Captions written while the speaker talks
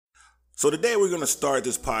So today we're going to start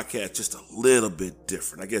this podcast just a little bit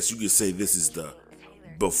different. I guess you could say this is the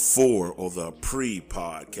before or the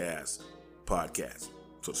pre-podcast,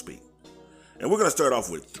 so to speak. And we're going to start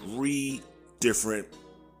off with 3 different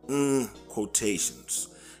quotations.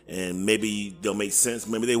 And maybe they'll make sense,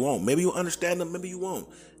 maybe they won't. Maybe you'll understand them, maybe you won't.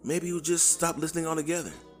 Maybe you'll just stop listening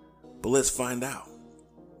altogether. But let's find out.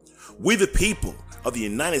 We the people of the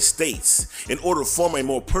United States, in order to form a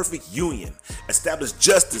more perfect union, establish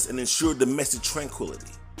justice and ensure domestic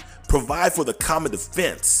tranquility, provide for the common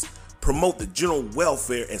defense, promote the general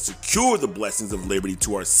welfare, and secure the blessings of liberty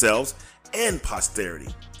to ourselves and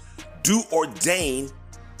posterity, do ordain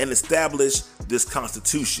and establish this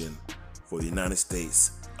Constitution for the United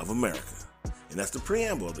States of America. And that's the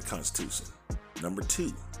preamble of the Constitution. Number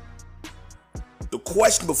 2. The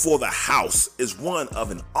question before the House is one of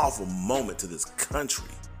an awful moment to this country.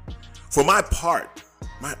 For my part,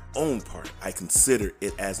 my own part, I consider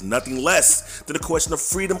it as nothing less than a question of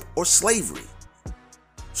freedom or slavery.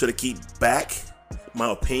 Should I keep back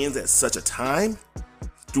my opinions at such a time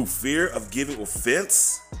through fear of giving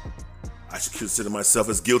offense? I should consider myself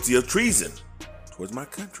as guilty of treason towards my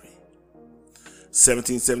country.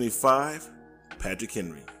 1775, Patrick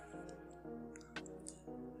Henry.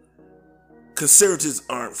 Conservatives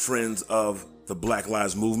aren't friends of the Black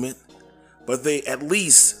Lives Movement, but they at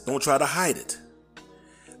least don't try to hide it.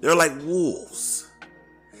 They're like wolves.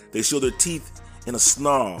 They show their teeth in a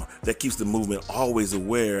snarl that keeps the movement always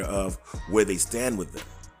aware of where they stand with them.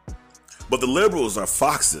 But the liberals are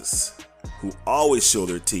foxes who always show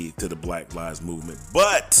their teeth to the Black Lives Movement,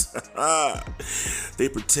 but they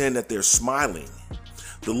pretend that they're smiling.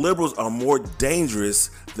 The liberals are more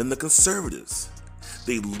dangerous than the conservatives.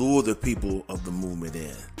 They lure the people of the movement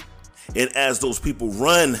in. And as those people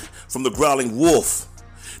run from the growling wolf,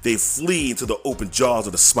 they flee into the open jaws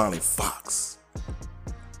of the smiling fox.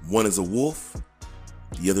 One is a wolf,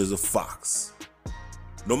 the other is a fox.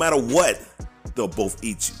 No matter what, they'll both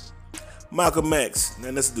eat you. Malcolm X,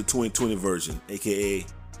 and this is the 2020 version, aka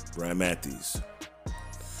Brian Matthews.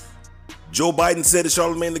 Joe Biden said to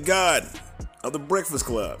Charlamagne the God of the Breakfast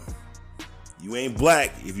Club, "You ain't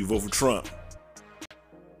black if you vote for Trump."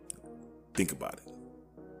 Think about it.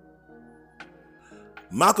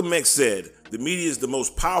 Malcolm X said, "The media is the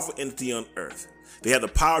most powerful entity on earth. They have the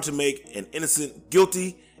power to make an innocent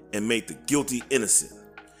guilty and make the guilty innocent.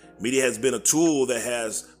 Media has been a tool that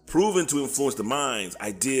has proven to influence the minds,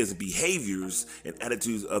 ideas, and behaviors and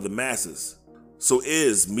attitudes of the masses. So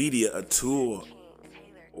is media a tool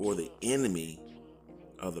or the enemy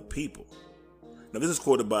of the people?" Now this is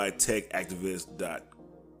quoted by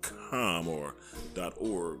techactivist.com or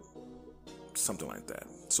 .org, something like that.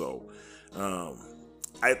 So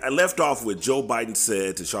I left off with Joe Biden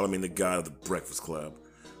said to Charlamagne the God of the Breakfast Club,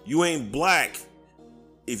 "You ain't black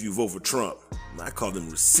if you vote for Trump." And I call them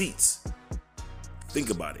receipts. Think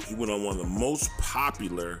about it. He went on one of the most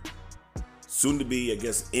popular, soon to be, I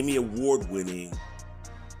guess, Emmy Award winning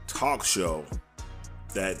talk show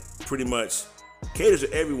that pretty much caters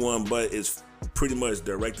to everyone, but is pretty much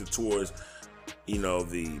directed towards,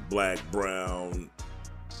 the black, brown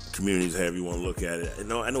communities, however you want to look at it. I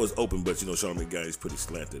know it's open, but Charlamagne guy is pretty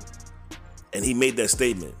slanted. And he made that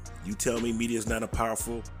statement. You tell me media is not a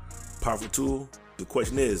powerful tool? The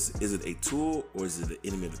question is it a tool or is it the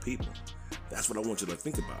enemy of the people? That's what I want you to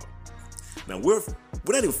think about. Now we're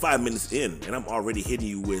not even 5 minutes in, and I'm already hitting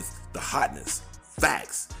you with the hotness.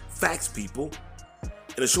 Facts, people.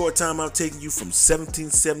 In a short time, I'm taking you from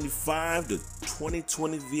 1775 to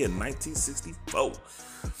 2020 via 1964.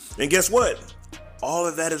 And guess what? All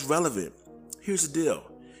of that is relevant. Here's the deal.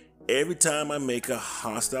 Every time I make a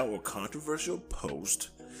hostile or controversial post,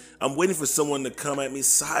 I'm waiting for someone to come at me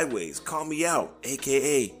sideways, call me out,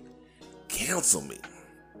 aka cancel me.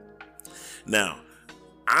 Now,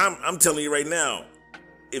 I'm telling you right now,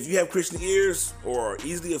 if you have Christian ears or are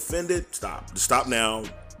easily offended, stop. Stop now,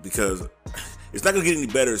 because it's not going to get any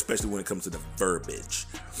better, especially when it comes to the verbiage.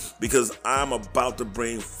 Because I'm about to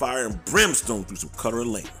bring fire and brimstone through some color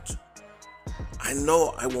and language. I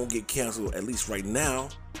know I won't get canceled, at least right now.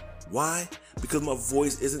 Why? Because my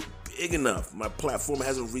voice isn't big enough. My platform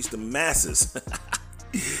hasn't reached the masses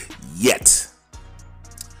yet.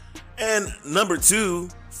 And number 2,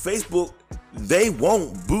 Facebook, they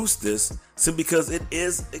won't boost this simply because it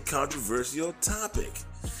is a controversial topic.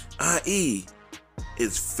 I.e.,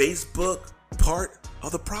 is Facebook part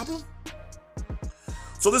of the problem?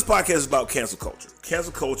 So this podcast is about cancel culture.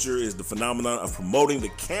 Cancel culture is the phenomenon of promoting the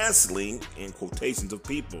canceling, in quotations, of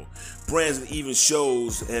people, brands, and even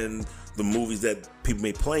shows and the movies that people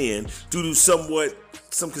may play in due to some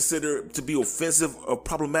consider to be offensive or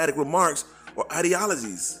problematic remarks or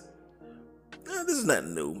ideologies. This is not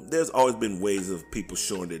new. There's always been ways of people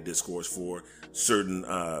showing their discourse for certain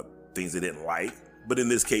things they didn't like. But in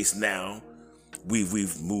this case now,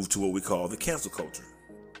 we've moved to what we call the cancel culture.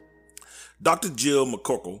 Dr. Jill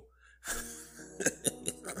McCorkle,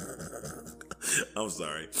 I'm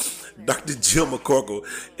sorry, Dr. Jill McCorkle,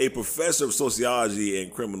 a professor of sociology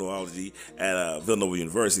and criminology at Villanova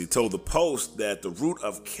University, told the Post that the root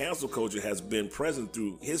of cancel culture has been present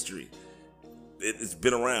through history. It's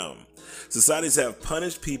been around. Societies have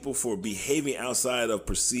punished people for behaving outside of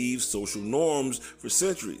perceived social norms for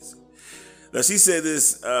centuries. Now, she said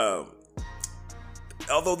this, although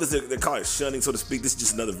they call it shunning, so to speak, this is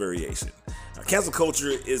just another variation. Now, cancel culture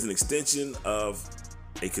is an extension of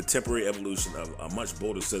a contemporary evolution of a much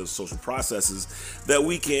bolder set of social processes that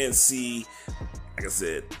we can see, like I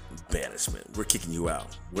said, banishment. We're kicking you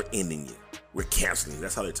out. We're ending you. We're canceling you.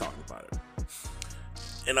 That's how they're talking about it.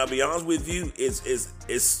 And I'll be honest with you,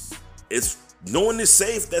 it's knowing is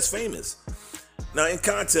safe that's famous. Now, in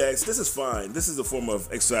context, this is fine. This is a form of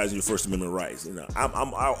exercising your First Amendment rights. You know,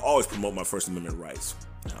 I'll always promote my First Amendment rights.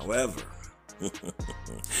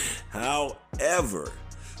 However,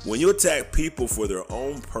 when you attack people for their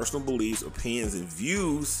own personal beliefs, opinions, and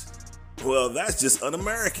views, well, that's just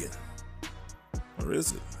un-American. Or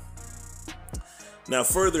is it? Now,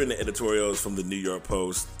 further in the editorials from the New York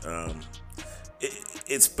Post,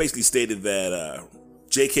 it's basically stated that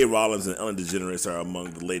J.K. Rowling and Ellen DeGeneres are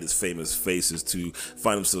among the latest famous faces to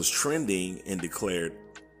find themselves trending and declared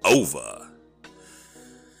over.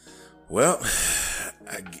 Well,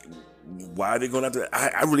 why are they going after?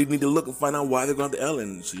 I really need to look and find out why they're going after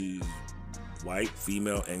Ellen. She's white,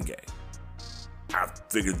 female, and gay. I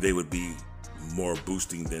figured they would be more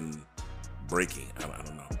boosting than breaking. I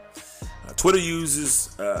don't know. Twitter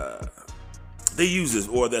uses. They use this,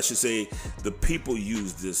 or that should say, the people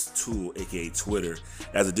use this tool, aka Twitter,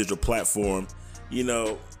 as a digital platform, you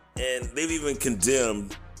know, and they've even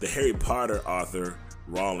condemned the Harry Potter author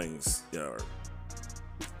Rawlings.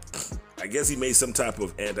 I guess he made some type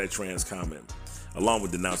of anti-trans comment, along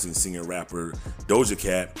with denouncing singer-rapper Doja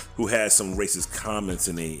Cat, who had some racist comments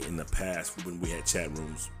in the past when we had chat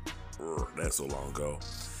rooms. That's so long ago.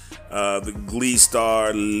 The Glee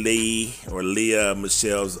star Leah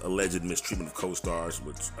Michelle's alleged mistreatment of co-stars,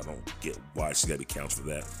 which I don't get why she's got to be counted for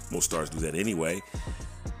that. Most stars do that anyway.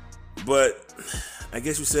 But I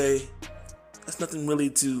guess you say that's nothing really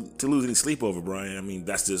to lose any sleep over, Brian. I mean,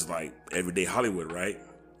 that's just like everyday Hollywood, right?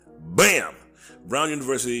 Bam! Brown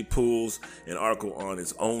University pulls an article on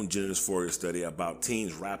its own gender dysphoria study about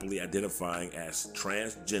teens rapidly identifying as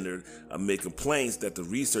transgendered amid complaints that the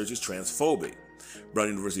research is transphobic. Brown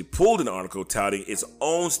University pulled an article touting its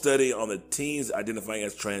own study on the teens identifying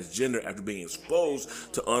as transgender after being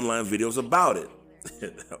exposed to online videos about it.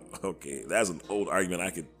 Okay, that's an old argument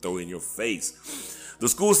I could throw in your face. The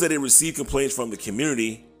school said it received complaints from the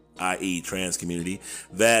community, i.e. trans community,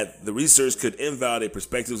 that the research could invalidate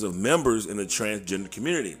perspectives of members in the transgender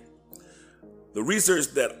community. The research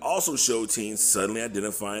that also showed teens suddenly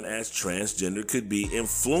identifying as transgender could be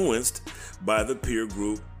influenced by the peer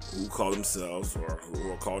group who call themselves or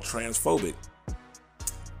who are called transphobic.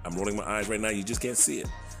 I'm rolling my eyes right now. You just can't see it.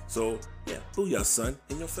 So, yeah, booyah, son,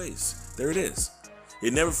 in your face. There it is.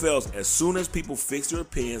 It never fails. As soon as people fix their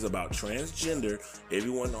opinions about transgender,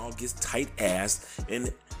 everyone all gets tight-assed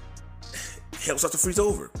and hell starts to freeze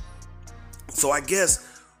over. So I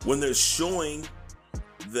guess when they're showing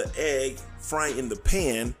the egg frying in the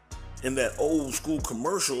pan in that old school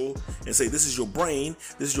commercial and say, this is your brain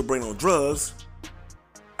on drugs,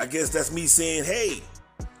 I guess that's me saying, hey,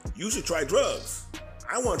 you should try drugs.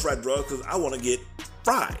 I want to try drugs because I want to get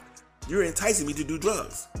fried. You're enticing me to do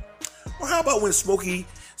drugs. Or how about when Smokey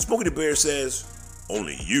the Bear says,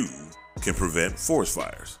 only you can prevent forest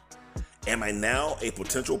fires? Am I now a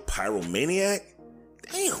potential pyromaniac?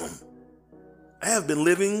 Damn. I have been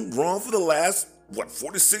living wrong for the last,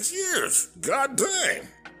 46 years? God dang.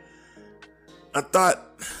 I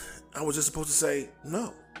thought I was just supposed to say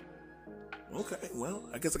no. Okay, well,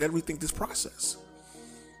 I guess I got to rethink this process.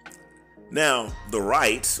 Now, the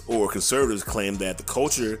right or conservatives claim that the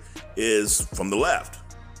culture is from the left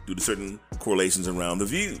due to certain correlations around the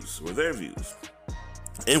views or their views,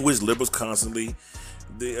 in which liberals constantly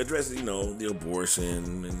they address, the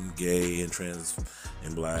abortion and gay and trans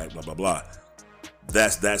and black, blah, blah, blah.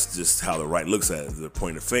 That's just how the right looks at it, the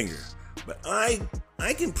point of finger. But I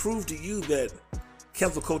can prove to you that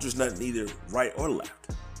cancel culture is not neither right or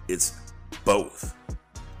left. It's both.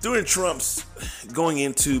 During Trump's going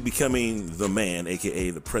into becoming the man, aka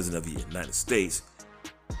the president of the United States,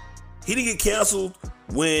 he didn't get canceled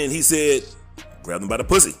when he said, grab them by the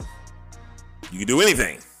pussy. You can do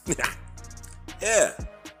anything. Yeah.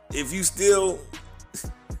 If you're still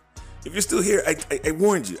here, I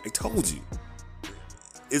warned you. I told you.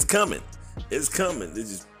 It's coming. It's coming.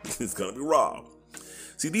 It's gonna be raw.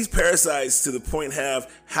 See, these parasites to the point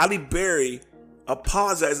have Halle Berry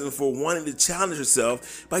apologizing for wanting to challenge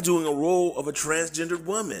herself by doing a role of a transgendered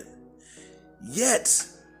woman. Yet,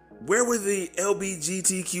 where were the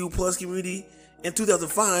LGBTQ plus community in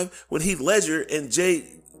 2005 when Heath Ledger and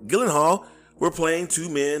Jake Gyllenhaal were playing two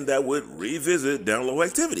men that would revisit down low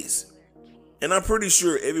activities? And I'm pretty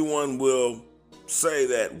sure everyone will say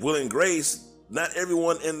that Will and Grace, not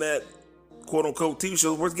everyone in that quote unquote TV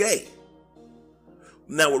show was gay.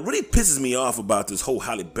 Now, what really pisses me off about this whole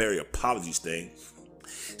Halle Berry apologies thing,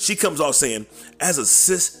 she comes off saying, as a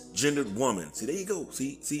cisgendered woman. See, there you go.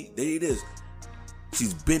 See, there it is.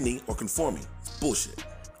 She's bending or conforming. It's bullshit.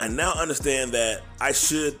 I now understand that I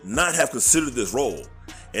should not have considered this role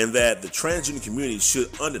and that the transgender community should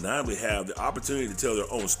undeniably have the opportunity to tell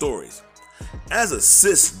their own stories. As a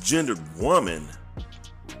cisgendered woman,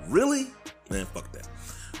 really? Man, fuck that.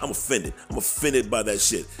 I'm offended. I'm offended by that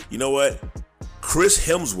shit. You know what? Chris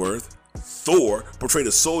Hemsworth, Thor, portrayed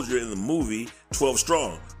a soldier in the movie 12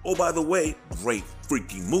 Strong. Oh, by the way, great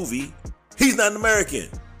freaking movie. He's not an American.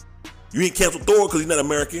 You ain't cancel Thor because he's not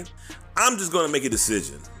American. I'm just going to make a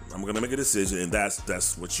decision. I'm going to make a decision, and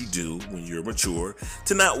that's what you do when you're mature,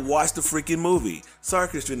 to not watch the freaking movie. Sorry,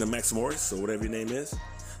 Christian Max Morris, or whatever your name is.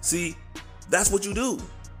 See, that's what you do.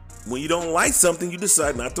 When you don't like something, you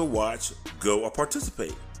decide not to watch, go, or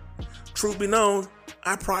participate. Truth be known,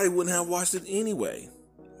 I probably wouldn't have watched it anyway.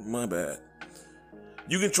 My bad.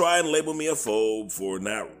 You can try and label me a phobe for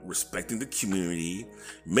not respecting the community.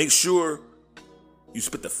 Make sure you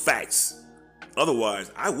spit the facts.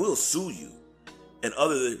 Otherwise, I will sue you. And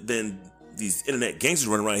other than these internet gangsters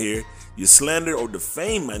running around here, you slander or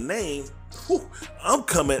defame my name, I'm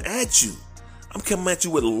coming at you. I'm coming at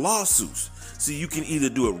you with lawsuits. See, you can either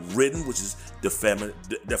do it written, which is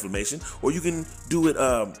defamation, or you can do it,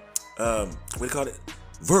 what do you call it?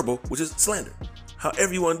 Verbal, which is slander.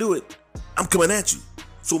 However you want to do it, I'm coming at you.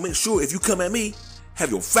 So make sure if you come at me,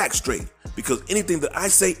 have your facts straight, because anything that I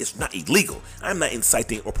say is not illegal. I'm not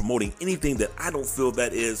inciting or promoting anything that I don't feel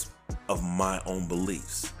that is of my own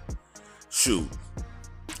beliefs. Shoot.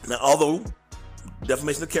 Now, although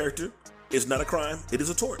defamation of character is not a crime, it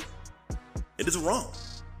is a tort. It is wrong.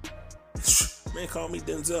 Man, call me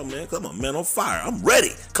Denzel, man. Come on, man, on fire. I'm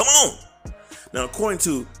ready. Come on. Now, according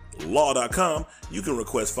to law.com, you can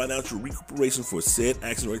request financial recuperation for said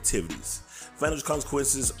actions or activities. Financial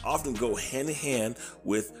consequences often go hand in hand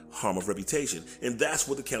with harm of reputation. And that's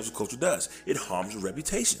what the cancel culture does. It harms your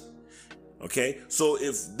reputation. Okay? So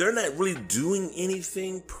if they're not really doing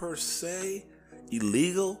anything per se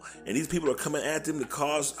illegal, and these people are coming at them to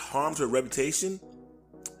cause harm to their reputation,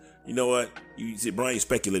 you know what? You say, Brian, you're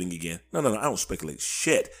speculating again. No, I don't speculate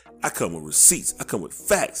shit. I come with receipts. I come with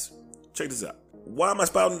facts. Check this out. Why am I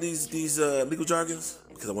spouting these legal jargons?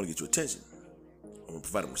 Because I want to get your attention. I'm going to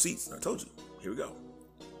provide them receipts. I told you. Here we go.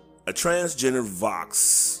 A transgender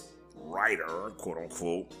Vox writer, quote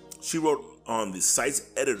unquote, she wrote on the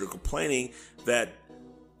site's editor complaining that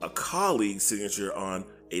a colleague's signature on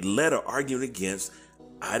a letter arguing against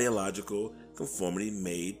ideological conformity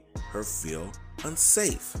made her feel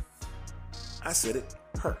unsafe. I said it,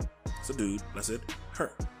 her. It's a dude. I said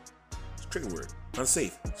her. It's a trigger word.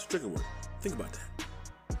 Unsafe. It's a trigger word. Think about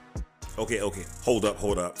that. Okay. Hold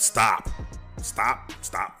up. Stop.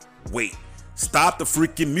 Wait. Stop the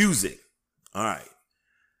freaking music. All right.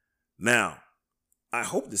 Now, I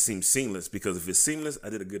hope this seems seamless, because if it's seamless,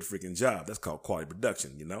 I did a good freaking job. That's called quality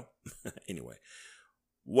production, you know? Anyway,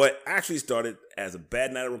 what actually started as a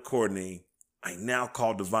bad night of recording, I now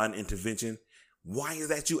call divine intervention. Why is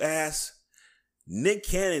that, you ask? Nick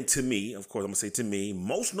Cannon, to me, of course I'm going to say to me,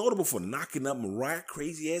 most notable for knocking up Mariah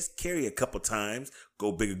crazy ass Carey a couple times.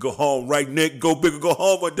 Go big or go home, right, Nick? Go big or go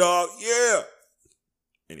home, my dog. Yeah.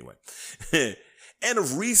 Anyway. And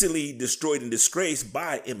of recently destroyed and disgraced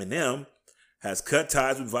by Eminem, has cut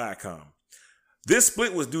ties with Viacom. This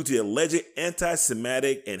split was due to alleged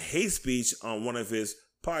anti-Semitic and hate speech on one of his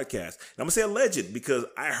podcasts. And I'm going to say alleged because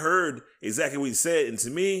I heard exactly what he said. And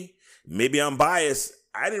to me, maybe I'm biased,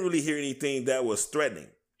 I didn't really hear anything that was threatening.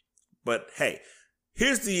 But hey,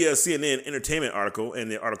 here's the CNN Entertainment article,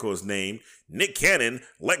 and the article is named Nick Cannon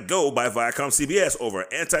Let Go by Viacom CBS over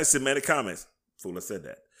anti-Semitic comments. Fool, I said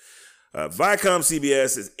that. Viacom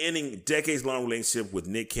CBS is ending decades-long relationship with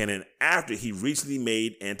Nick Cannon after he recently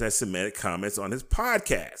made anti-Semitic comments on his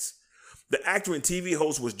podcast. The actor and TV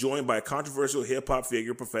host was joined by controversial hip-hop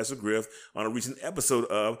figure Professor Griff on a recent episode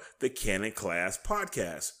of the Cannon Class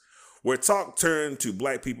podcast. where talk turned to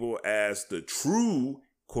black people as the true,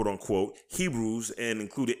 quote unquote, Hebrews and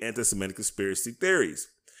included anti-Semitic conspiracy theories.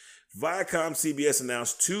 Viacom CBS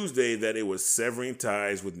announced Tuesday that it was severing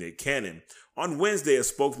ties with Nick Cannon. On Wednesday, a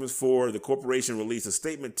spokesman for the corporation released a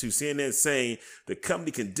statement to CNN saying the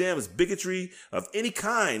company condemns bigotry of any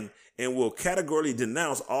kind and will categorically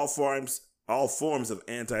denounce all forms of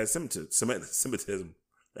anti-Semitism.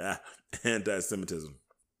 Anti-Semitism.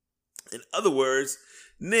 In other words,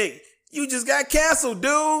 Nick, you just got canceled,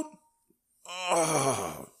 dude.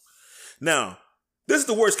 Oh. Now, this is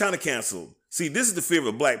the worst kind of canceled. See, this is the fear of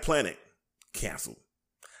a black planet. Canceled.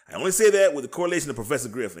 I only say that with the correlation to Professor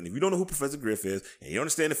Griff. And if you don't know who Professor Griff is, and you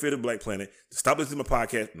understand the fear of the black planet, stop listening to my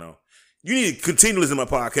podcast. No. You need to continue listening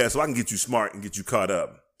to my podcast so I can get you smart and get you caught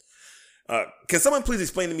up. Can someone please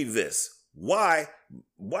explain to me this? Why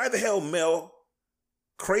the hell Mel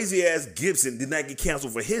crazy-ass Gibson did not get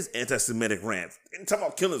canceled for his anti-Semitic rant? And talking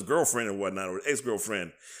about killing his girlfriend or whatnot, or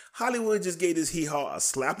ex-girlfriend. Hollywood just gave this hee-haw a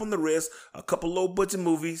slap on the wrist, a couple low-budget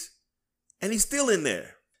movies, and he's still in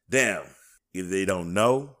there. Damn. Either they don't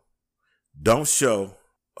know, don't show,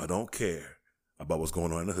 or don't care about what's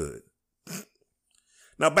going on in the hood.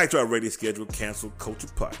 Now back to our regularly scheduled Cancel Culture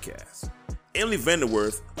podcast. Emily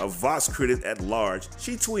Vanderwerf, a Vox critic at large,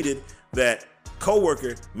 she tweeted that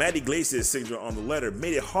co-worker Maddie Iglesias' signature on the letter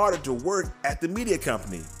made it harder to work at the media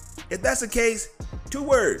company. If that's the case, 2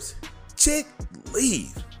 words. Chick,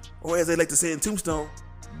 leave. Or as they like to say in Tombstone,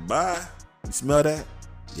 bye. You smell that?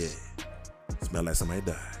 Yeah. Smell like somebody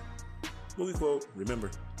died. Movie quote,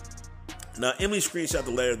 remember. Now, Emily screenshot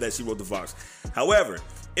the letter that she wrote to Vox. However,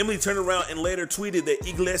 Emily turned around and later tweeted that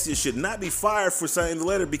Iglesias should not be fired for signing the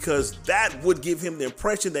letter because that would give him the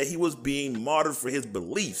impression that he was being martyred for his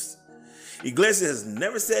beliefs. Iglesias has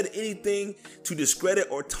never said anything to discredit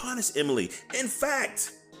or tarnish Emily. In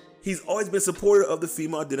fact, he's always been supportive of the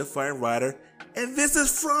female identifying writer, and this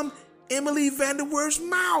is from Emily Vanderwerf's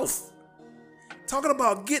mouth. Talking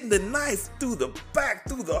about getting the knife through the back,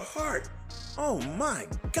 through the heart. Oh my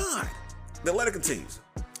God. The letter continues.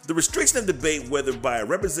 The restriction of debate, whether by a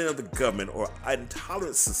representative of the government or an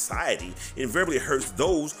intolerant society, invariably hurts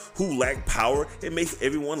those who lack power and makes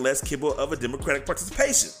everyone less capable of a democratic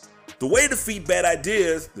participation. The way to defeat bad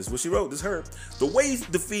ideas, this is what she wrote, this is her. The way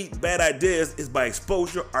to defeat bad ideas is by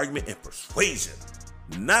exposure, argument, and persuasion.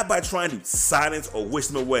 Not by trying to silence or wish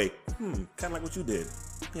them away. Kind of like what you did.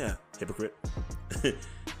 Yeah, hypocrite.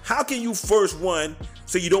 How can you first one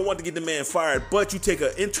say you don't want to get the man fired, but you take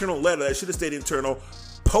an internal letter that should have stayed internal,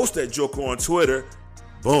 post that joker on Twitter,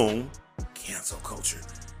 boom, cancel culture.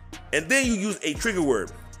 And then you use a trigger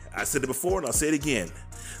word. I said it before and I'll say it again.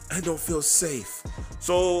 I don't feel safe.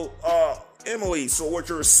 So, Emily, so what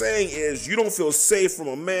you're saying is you don't feel safe from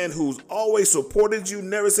a man who's always supported you,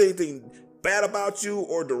 never said anything bad about you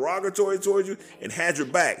or derogatory towards you, and had your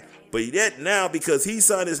back. But yet now, because he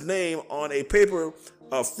signed his name on a paper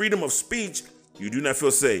of freedom of speech, you do not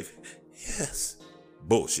feel safe. Yes.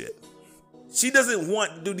 Bullshit. She doesn't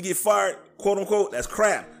want dude to get fired, quote unquote. That's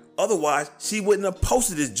crap. Otherwise, she wouldn't have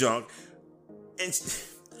posted this junk. And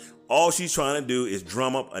all she's trying to do is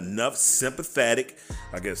drum up enough sympathetic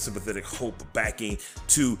hope backing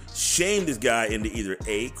to shame this guy into either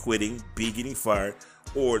A, quitting, B, getting fired,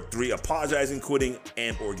 or 3, apologizing, quitting,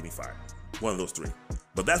 and or getting fired. One of those 3.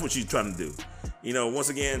 But that's what she's trying to do. You know, once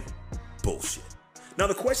again, bullshit. Now,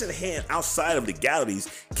 the question at hand outside of legalities,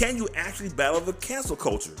 can you actually battle the cancel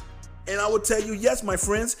culture? And I would tell you, yes, my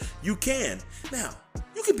friends, you can. Now,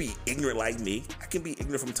 you can be ignorant like me. I can be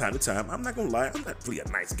ignorant from time to time. I'm not going to lie. I'm not really a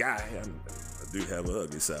nice guy. I do have an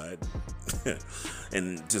ugly side.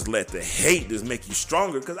 And just let the hate just make you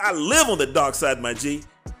stronger because I live on the dark side, my G.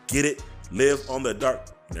 Get it? Live on the dark.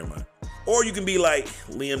 Never mind. Or you can be like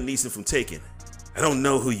Liam Neeson from Taken. I don't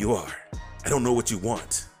know who you are. I don't know what you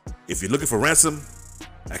want. If you're looking for ransom,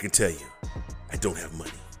 I can tell you, I don't have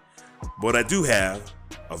money. But I do have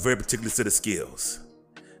a very particular set of skills.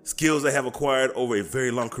 Skills I have acquired over a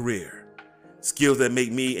very long career. Skills that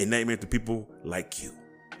make me a nightmare to people like you.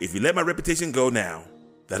 If you let my reputation go now,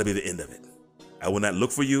 that'll be the end of it. I will not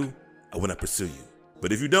look for you. I will not pursue you.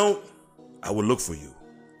 But if you don't, I will look for you.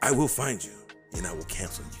 I will find you, and I will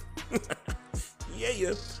cancel you.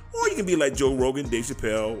 Yeah. Or you can be like Joe Rogan, Dave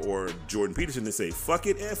Chappelle, or Jordan Peterson and say, fuck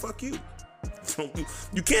it and fuck you.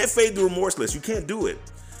 You can't fade the remorseless. You can't do it.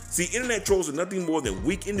 See, internet trolls are nothing more than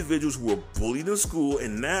weak individuals who were bullied in school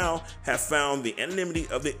and now have found the anonymity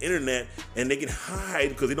of the internet and they can hide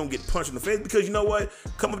because they don't get punched in the face. Because you know what?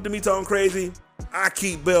 Come up to me talking crazy. I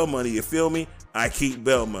keep bail money. You feel me? I keep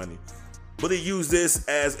bail money. But they use this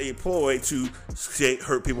as a ploy to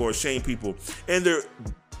hurt people or shame people. And they're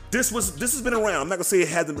This has been around. I'm not gonna say it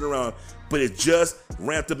hasn't been around, but it just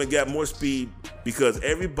ramped up and got more speed because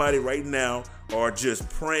everybody right now are just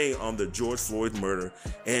preying on the George Floyd murder,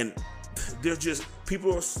 and they're just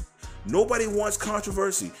nobody wants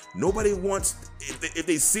controversy. Nobody wants, if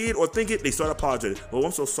they see it or think it, they start apologizing. Oh,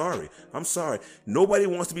 I'm so sorry. I'm sorry. Nobody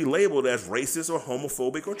wants to be labeled as racist or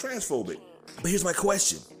homophobic or transphobic. But here's my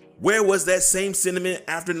question. Where was that same sentiment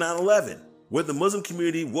after 9/11? Where the Muslim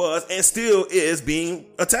community was and still is being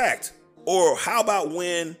attacked? Or how about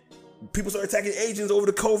when people started attacking Asians over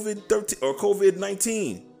the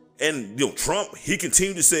COVID-19? And Trump, he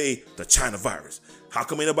continued to say the China virus. How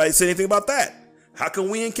come ain't nobody say anything about that? How come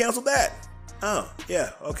we ain't canceled that? Oh,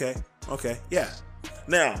 yeah, okay, yeah.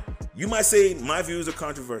 Now, you might say my views are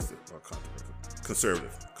controversial.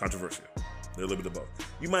 Conservative, controversial. They're a little bit of both.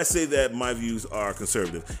 You might say that my views are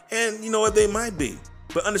conservative. And you know what, they might be.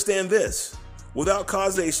 But understand this. Without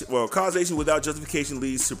causation without justification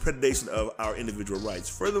leads to predation of our individual rights.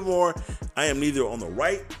 Furthermore, I am neither on the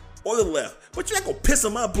right or the left. But you're not going to piss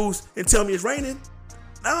on my boots and tell me it's raining.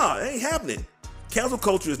 Nah, it ain't happening. Cancel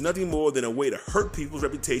culture is nothing more than a way to hurt people's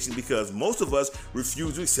reputation because most of us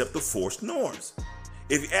refuse to accept the forced norms.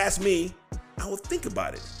 If you ask me, I will think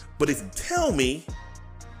about it. But if you tell me,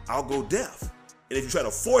 I'll go deaf. And if you try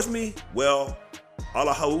to force me, well,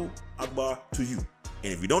 Allahu Akbar to you.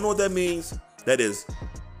 And if you don't know what that means, that is,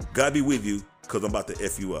 God be with you, because I'm about to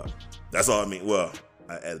F you up. That's all I mean. Well,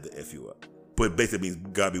 I added the F you up. But it basically means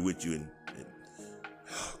God be with you. And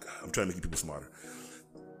oh God, I'm trying to make people smarter.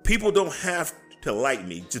 People don't have to like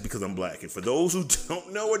me just because I'm black. And for those who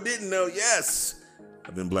don't know or didn't know, yes,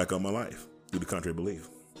 I've been black all my life due to contrary belief.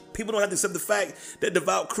 People don't have to accept the fact that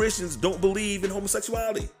devout Christians don't believe in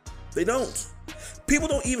homosexuality. They don't. People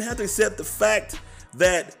don't even have to accept the fact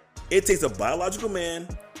that it takes a biological man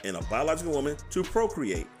and a biological woman to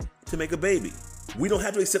procreate, to make a baby. We don't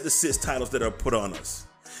have to accept the cis titles that are put on us.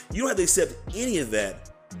 You don't have to accept any of that.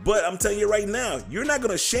 But I'm telling you right now, you're not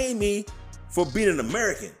going to shame me for being an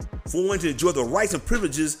American, for wanting to enjoy the rights and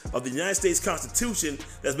privileges of the United States Constitution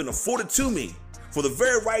that's been afforded to me, for the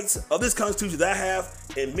very rights of this Constitution that I have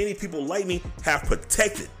and many people like me have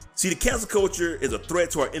protected. See, the cancel culture is a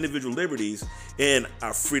threat to our individual liberties and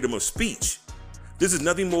our freedom of speech. This is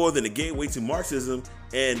nothing more than a gateway to Marxism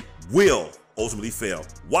and will ultimately fail.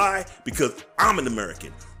 Why? Because I'm an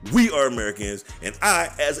American. We are Americans, and I,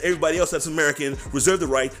 as everybody else that's American, reserve the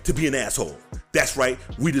right to be an asshole. That's right,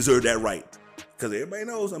 we deserve that right. Because everybody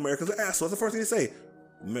knows Americans are assholes. That's the first thing they say.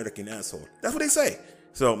 American asshole. That's what they say.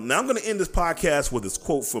 So now I'm going to end this podcast with this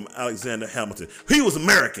quote from Alexander Hamilton. He was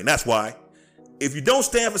American, that's why. If you don't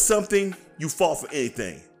stand for something, you fall for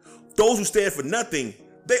anything. Those who stand for nothing,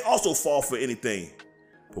 they also fall for anything.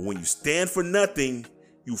 But when you stand for nothing,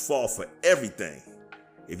 you fall for everything.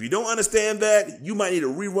 If you don't understand that, you might need to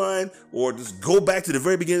rewind or just go back to the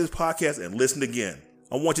very beginning of this podcast and listen again.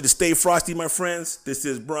 I want you to stay frosty, my friends. This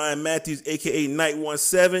is Brian Matthews, aka Night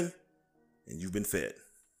 17, and you've been fed.